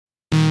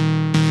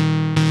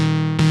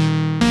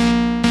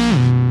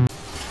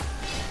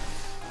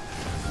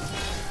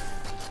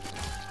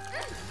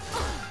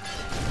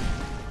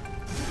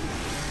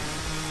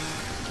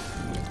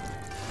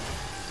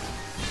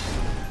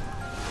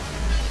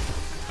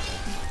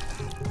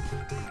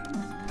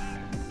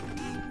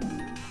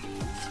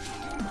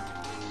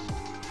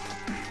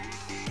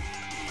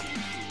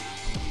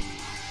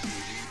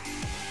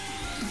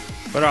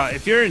But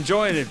if you're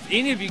enjoying, if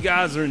any of you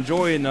guys are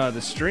enjoying the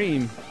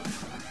stream,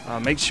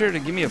 make sure to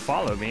give me a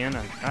follow, man.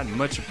 I'd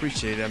much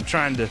appreciate it. I'm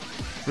trying to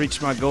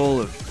reach my goal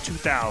of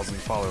 2,000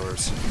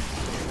 followers.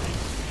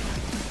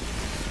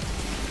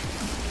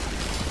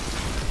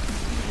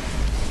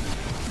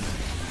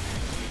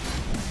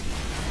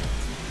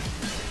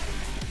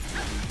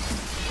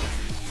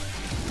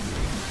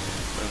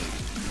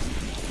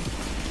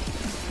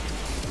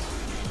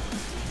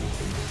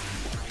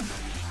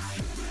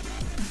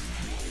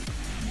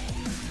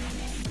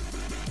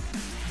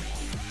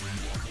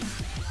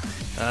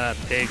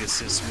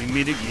 Pegasus, we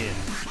meet again.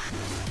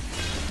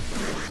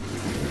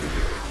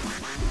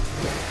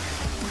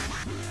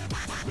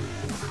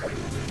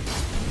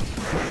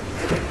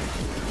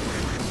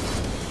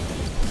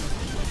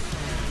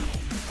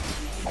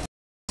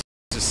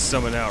 Just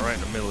summon out right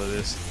in the middle of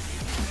this.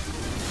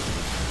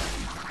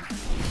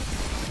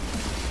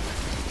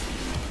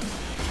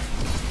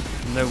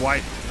 No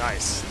white,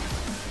 nice.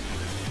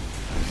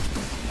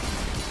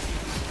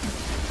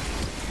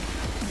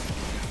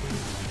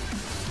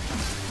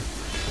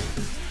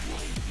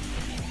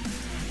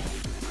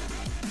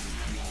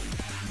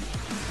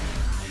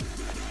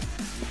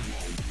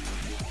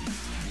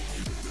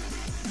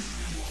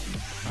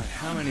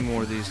 How many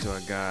more of these do I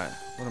got?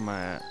 What am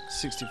I at?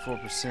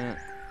 64%.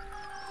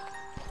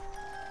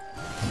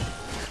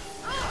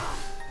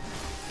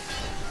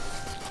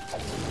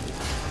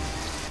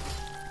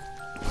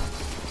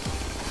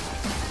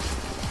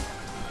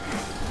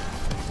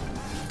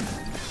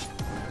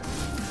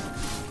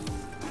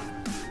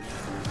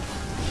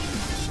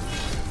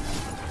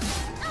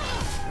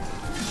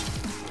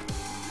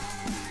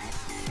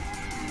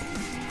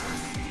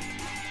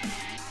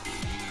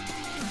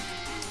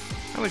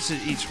 How much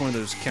did each one of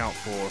those count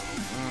for?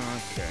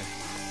 Okay.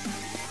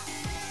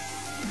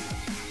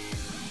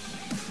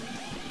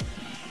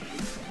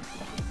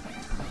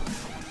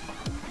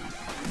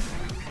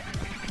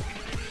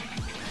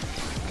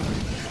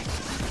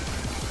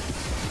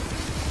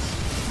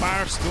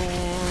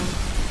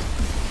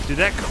 Firestorm. Dude,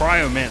 that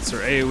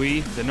Cryomancer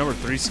AoE, the number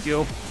 3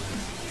 skill.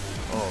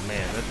 Oh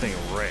man, that thing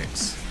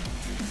wrecks.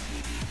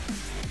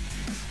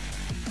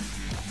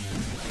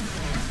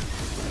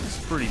 It's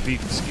a pretty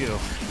beefy skill.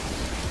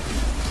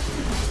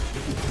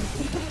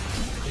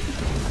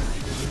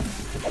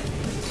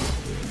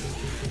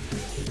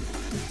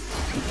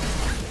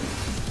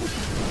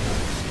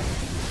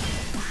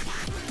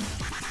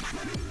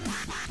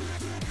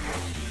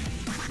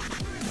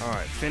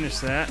 Alright, finish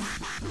that.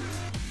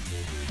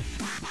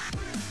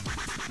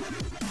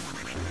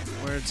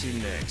 Where's he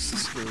next?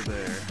 Let's go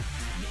there.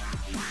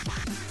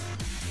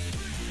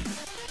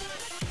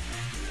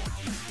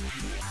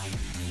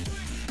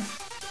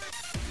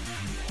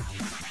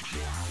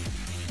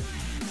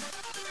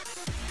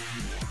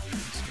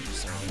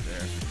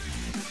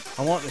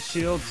 I want the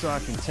shield so I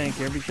can tank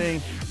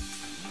everything.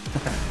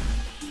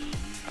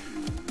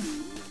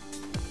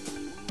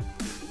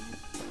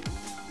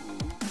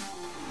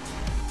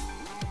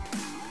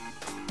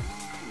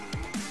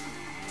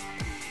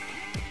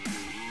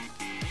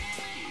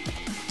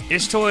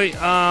 Ishtoy,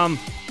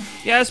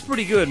 yeah, it's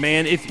pretty good,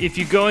 man. If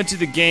you go into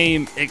the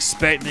game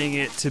expecting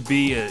it to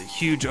be a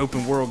huge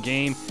open world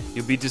game,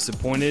 you'll be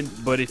disappointed.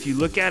 But if you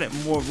look at it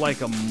more of like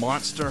a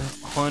Monster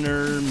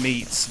Hunter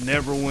meets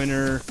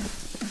Neverwinter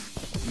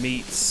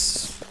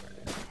meets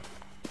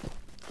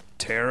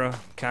Terra,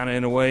 kind of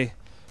in a way,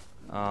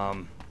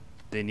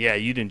 then yeah,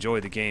 you'd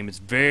enjoy the game. It's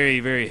very,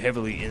 very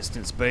heavily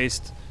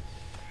instance-based,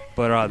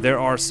 but there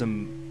are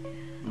some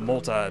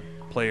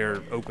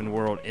multiplayer open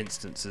world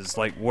instances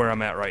like where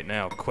I'm at right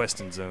now,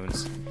 questing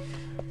zones.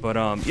 But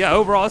yeah,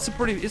 overall it's a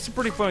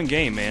pretty fun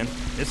game, man.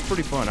 It's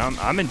pretty fun.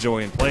 I'm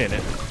enjoying playing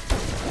it.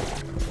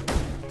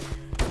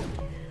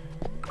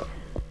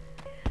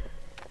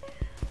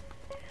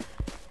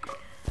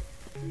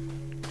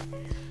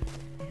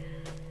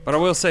 But I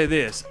will say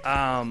this,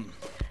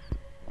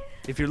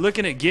 if you're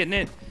looking at getting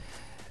it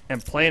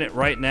and playing it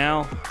right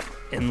now,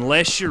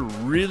 unless you're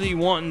really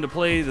wanting to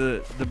play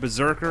the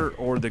Berserker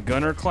or the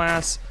Gunner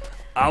class,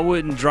 I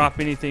wouldn't drop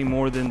anything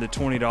more than the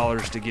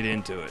 $20 to get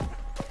into it.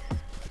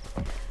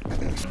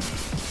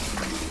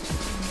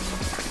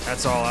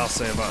 That's all I'll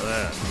say about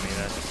that. I mean,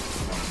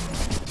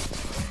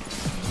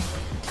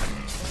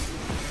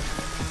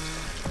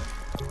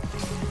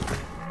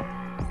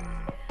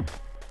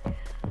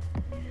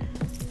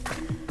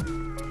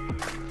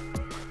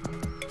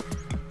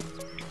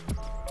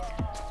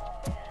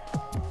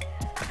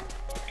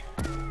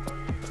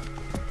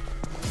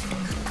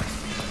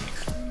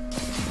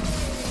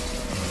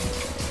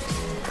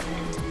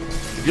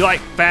 if you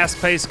like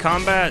fast-paced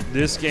combat,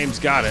 this game's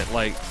got it.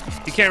 Like,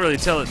 you can't really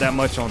tell it that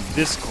much on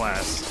this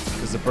class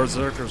because the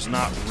Berserker's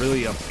not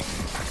really a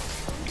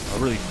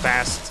really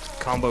fast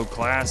combo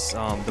class.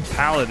 The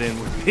Paladin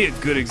would be a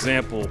good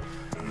example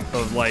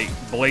of like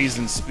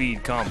blazing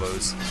speed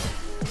combos.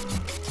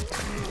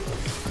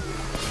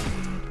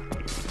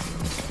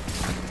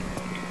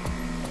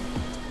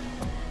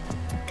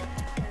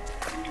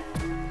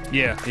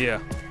 Yeah.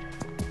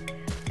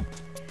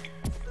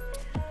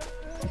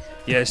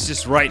 Yeah, it's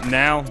just right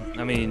now.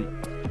 I mean,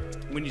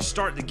 when you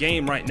start the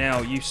game right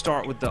now, you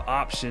start with the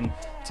option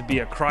to be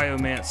a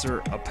cryomancer,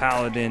 a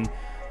paladin,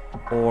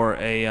 or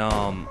a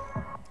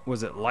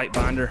was it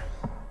lightbinder?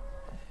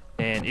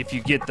 And if you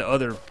get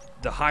the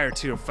higher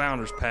tier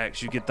founders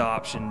packs, you get the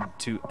option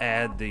to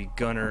add the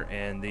gunner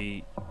and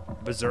the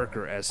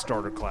berserker as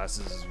starter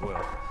classes as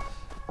well.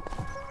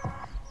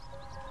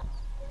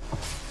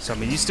 So I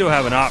mean, you still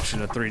have an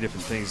option of 3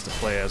 different things to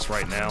play as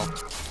right now,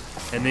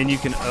 and then you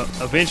can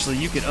eventually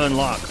you can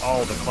unlock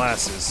all the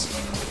classes,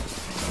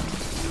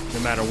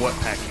 no matter what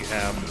pack you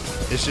have.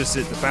 It's just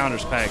that the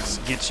founders packs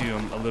get you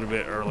them a little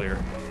bit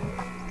earlier,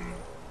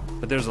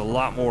 but there's a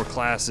lot more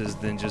classes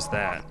than just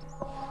that.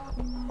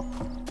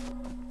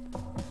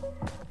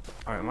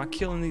 All right, am I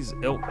killing these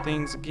elk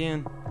things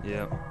again?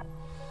 Yeah.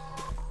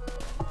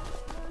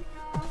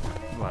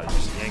 I'm about to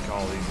just yank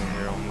all these in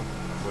here on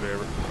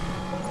whatever.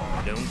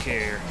 Don't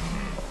care.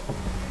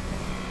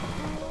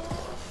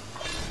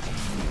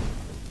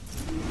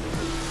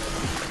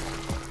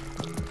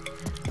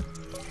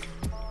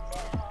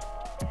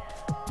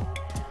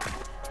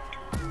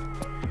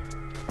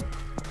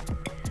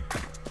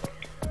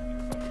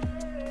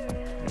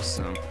 There's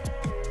some.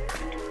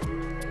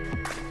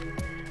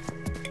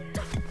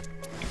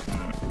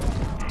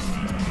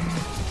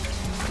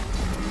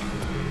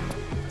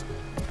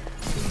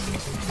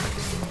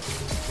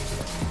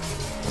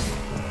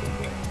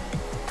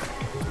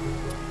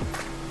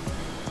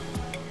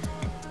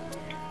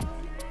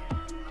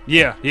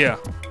 Yeah.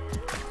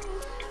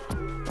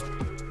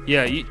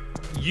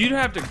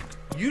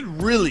 You'd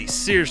really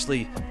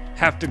seriously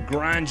have to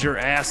grind your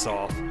ass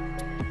off.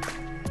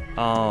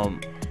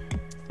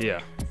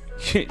 Yeah.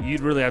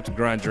 You'd really have to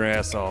grind your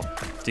ass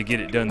off to get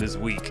it done this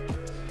week.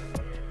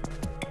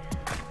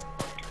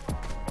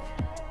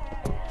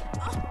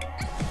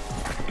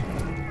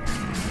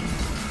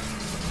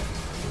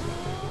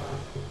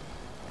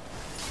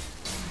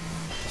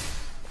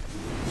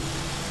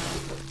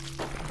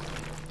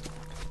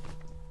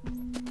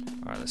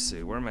 Alright, let's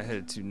see. Where am I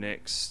headed to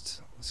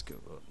next? Let's go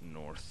up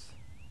north.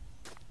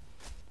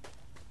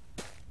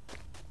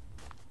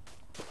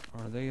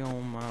 Are they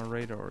on my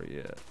radar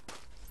yet?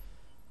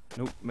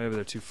 Nope, maybe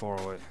they're too far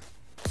away.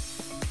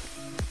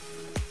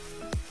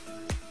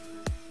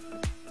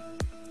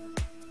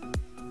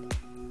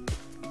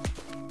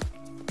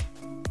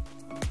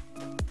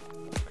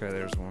 Okay,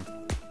 there's one.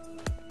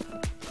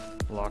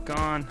 Lock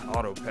on,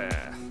 auto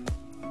path.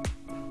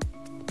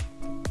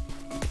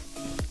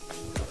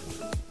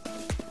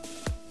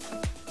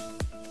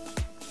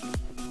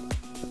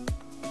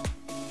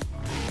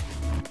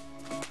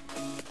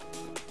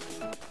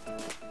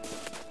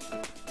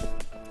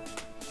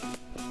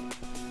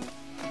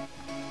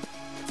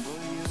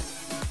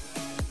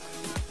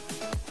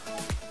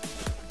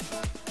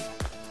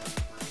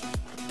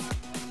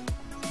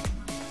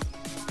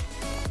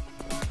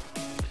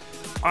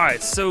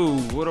 Alright, so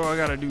what do I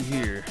gotta do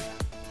here?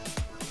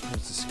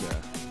 Where's this guy?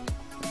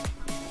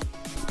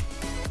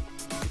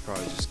 He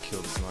probably just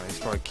killed somebody. He's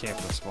probably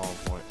camping a spawn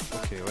point.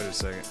 Okay, wait a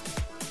second.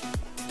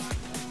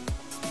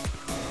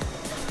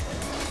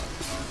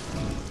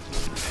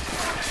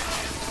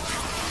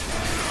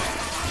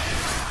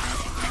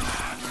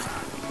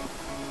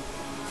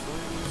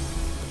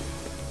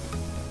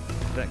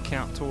 Did that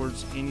count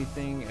towards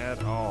anything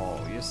at all?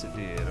 Yes, it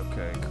did.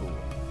 Okay, cool.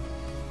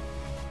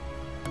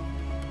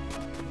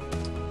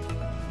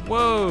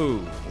 Whoa!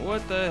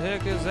 What the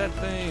heck is that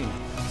thing?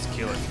 Let's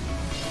kill it.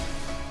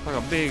 Like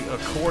a big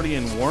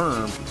accordion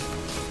worm.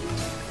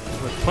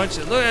 With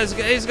punches. Look,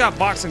 he's got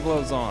boxing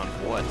gloves on.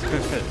 What? That's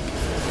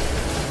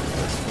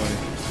funny.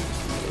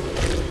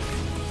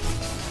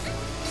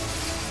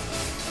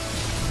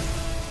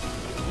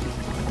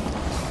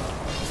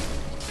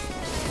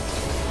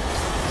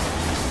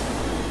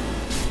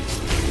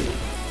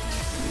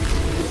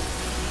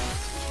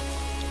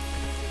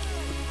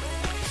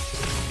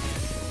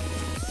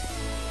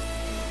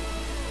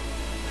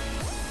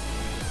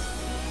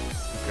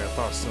 I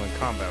thought I was still in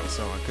combat with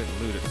someone. I couldn't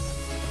loot it.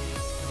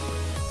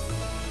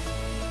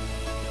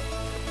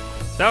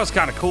 That was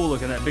kind of cool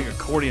looking, that big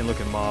accordion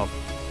looking mob.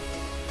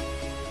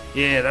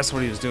 Yeah, that's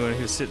what he was doing.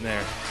 He was sitting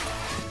there.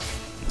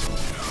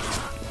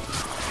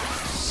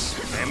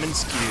 Spamming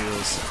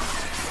skills.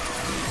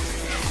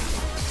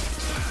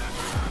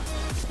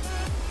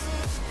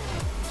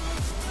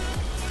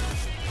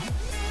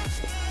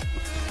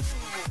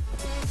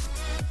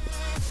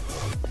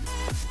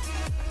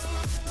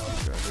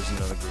 Okay, there's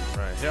another group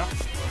right here.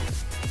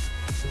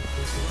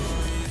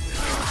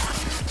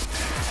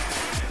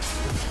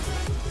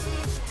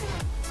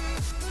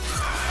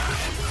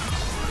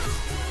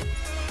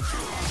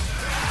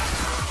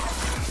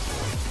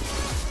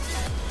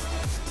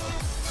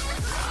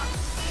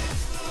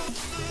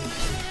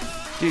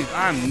 Dude,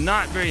 I'm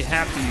not very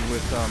happy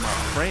with my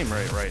frame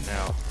rate right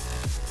now.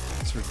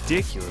 It's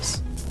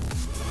ridiculous.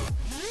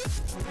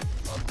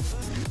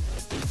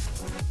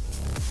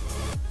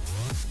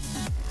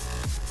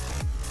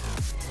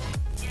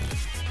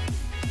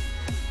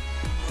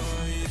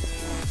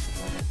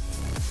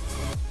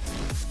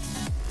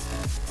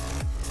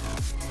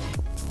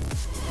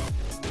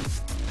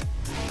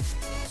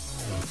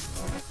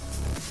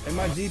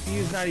 my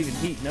GPU's not even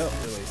heating up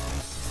really.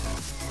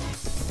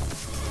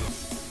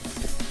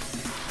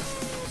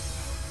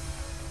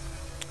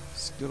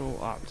 It's good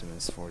old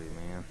Optimus for you,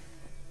 man.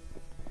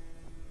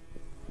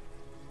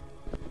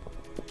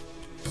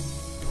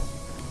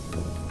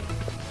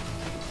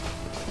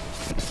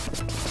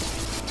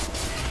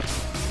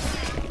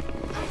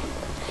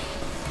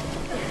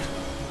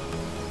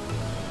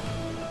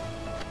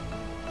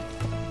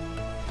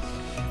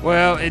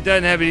 Well, it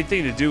doesn't have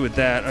anything to do with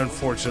that,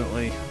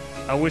 unfortunately.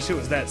 I wish it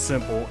was that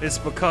simple. It's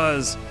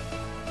because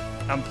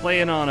I'm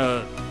playing on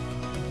a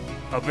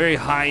very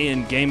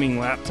high-end gaming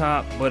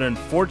laptop, but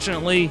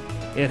unfortunately,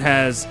 it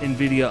has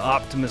NVIDIA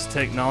Optimus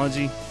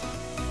technology,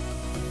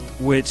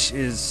 which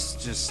is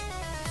just,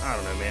 I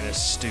don't know, man,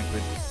 it's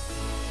stupid.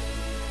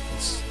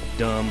 It's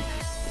dumb.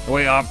 The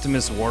way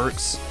Optimus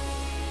works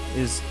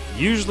is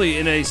usually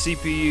in a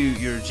CPU,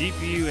 your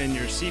GPU and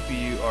your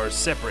CPU are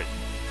separate.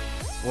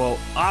 Well,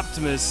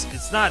 Optimus,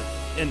 it's not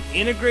an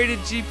integrated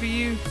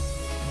GPU,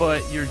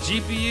 but your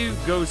GPU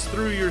goes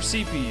through your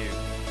CPU.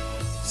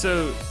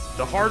 So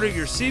the harder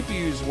your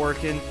CPU is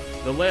working,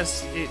 the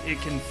less it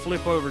can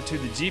flip over to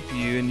the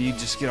GPU, and you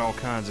just get all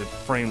kinds of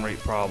frame rate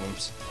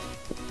problems.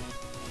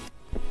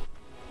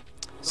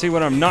 See,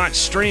 when I'm not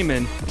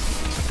streaming,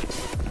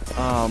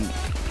 my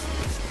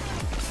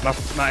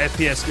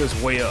FPS goes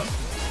way up.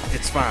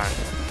 It's fine.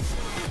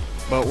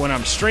 But when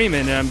I'm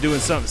streaming and I'm doing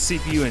something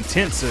CPU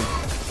intensive,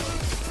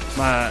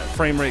 my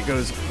frame rate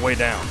goes way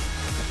down.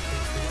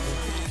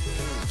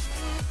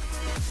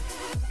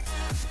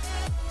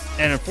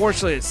 And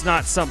unfortunately, it's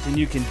not something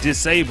you can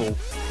disable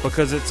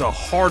because it's a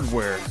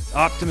hardware.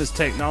 Optimus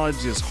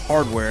technology is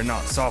hardware,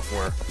 not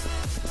software.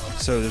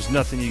 So there's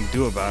nothing you can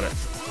do about it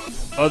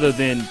other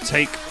than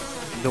take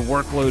the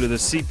workload of the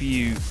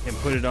CPU and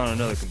put it on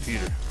another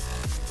computer,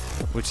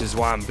 which is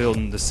why I'm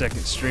building the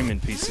second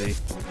streaming PC.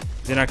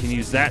 Then I can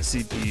use that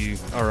CPU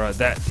or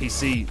that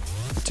PC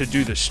to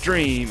do the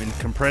stream and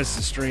compress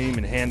the stream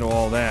and handle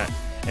all that,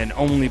 and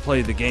only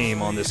play the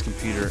game on this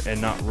computer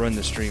and not run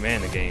the stream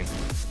and the game.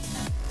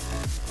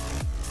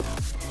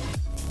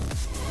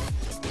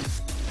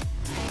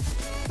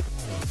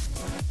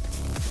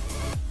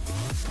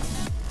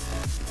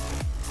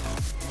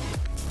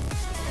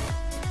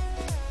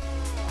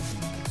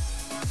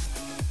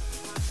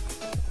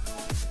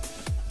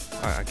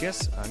 Alright, I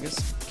guess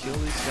kill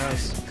these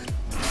guys.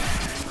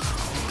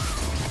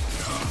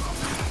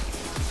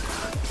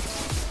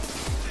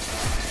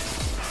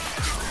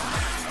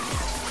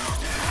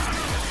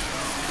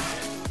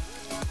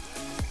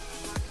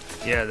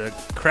 Yeah, the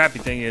crappy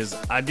thing is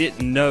I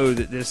didn't know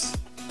that this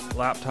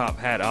laptop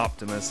had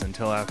Optimus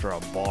until after I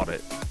bought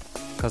it,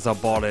 because I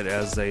bought it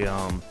as a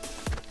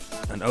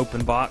an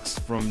open box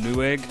from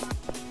Newegg,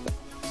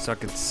 so I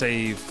could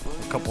save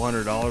a couple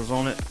 $100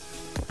 on it.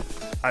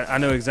 I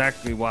know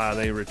exactly why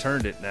they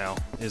returned it now,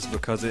 is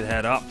because it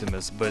had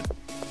Optimus, but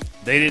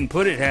they didn't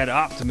put it had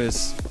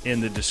Optimus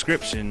in the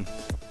description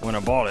when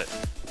I bought it.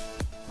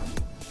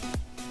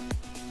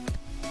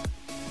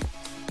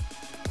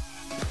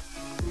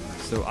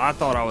 So I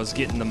thought I was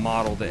getting the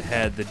model that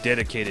had the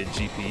dedicated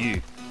GPU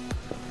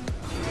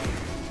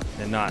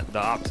and not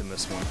the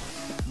Optimus one,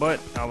 but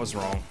I was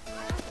wrong.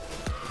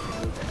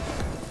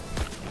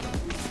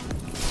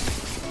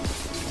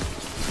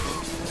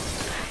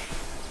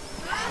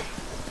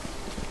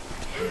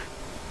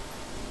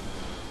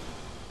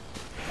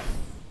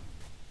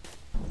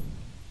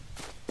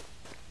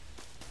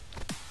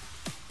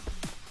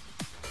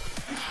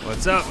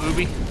 What's up,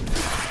 Ubi?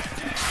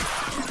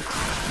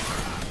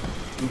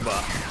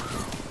 Uba.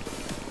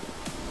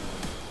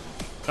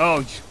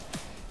 Oh,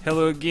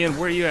 hello again.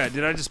 Where are you at?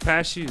 Did I just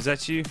pass you? Is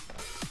that you?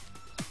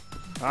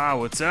 Ah,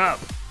 what's up?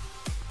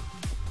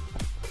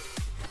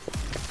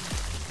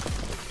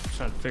 I'm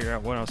trying to figure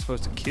out what I'm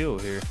supposed to kill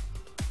here.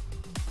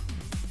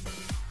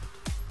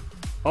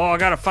 Oh, I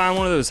gotta find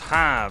one of those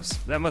hives.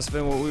 That must have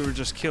been what we were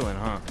just killing,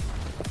 huh?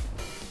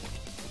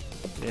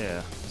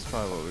 Yeah, that's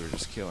probably what we were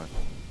just killing.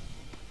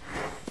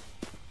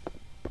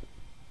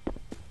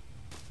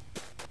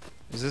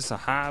 Is this a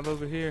hive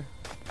over here?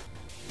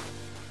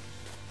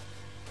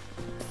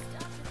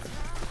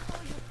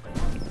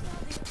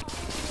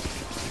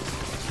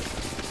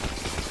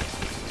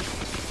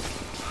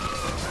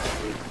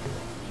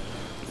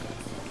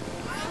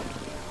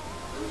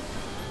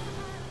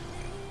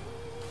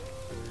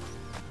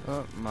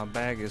 Oh, my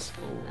bag is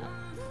full.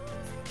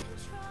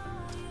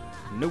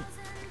 Nope.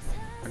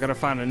 I gotta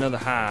find another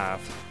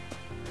hive.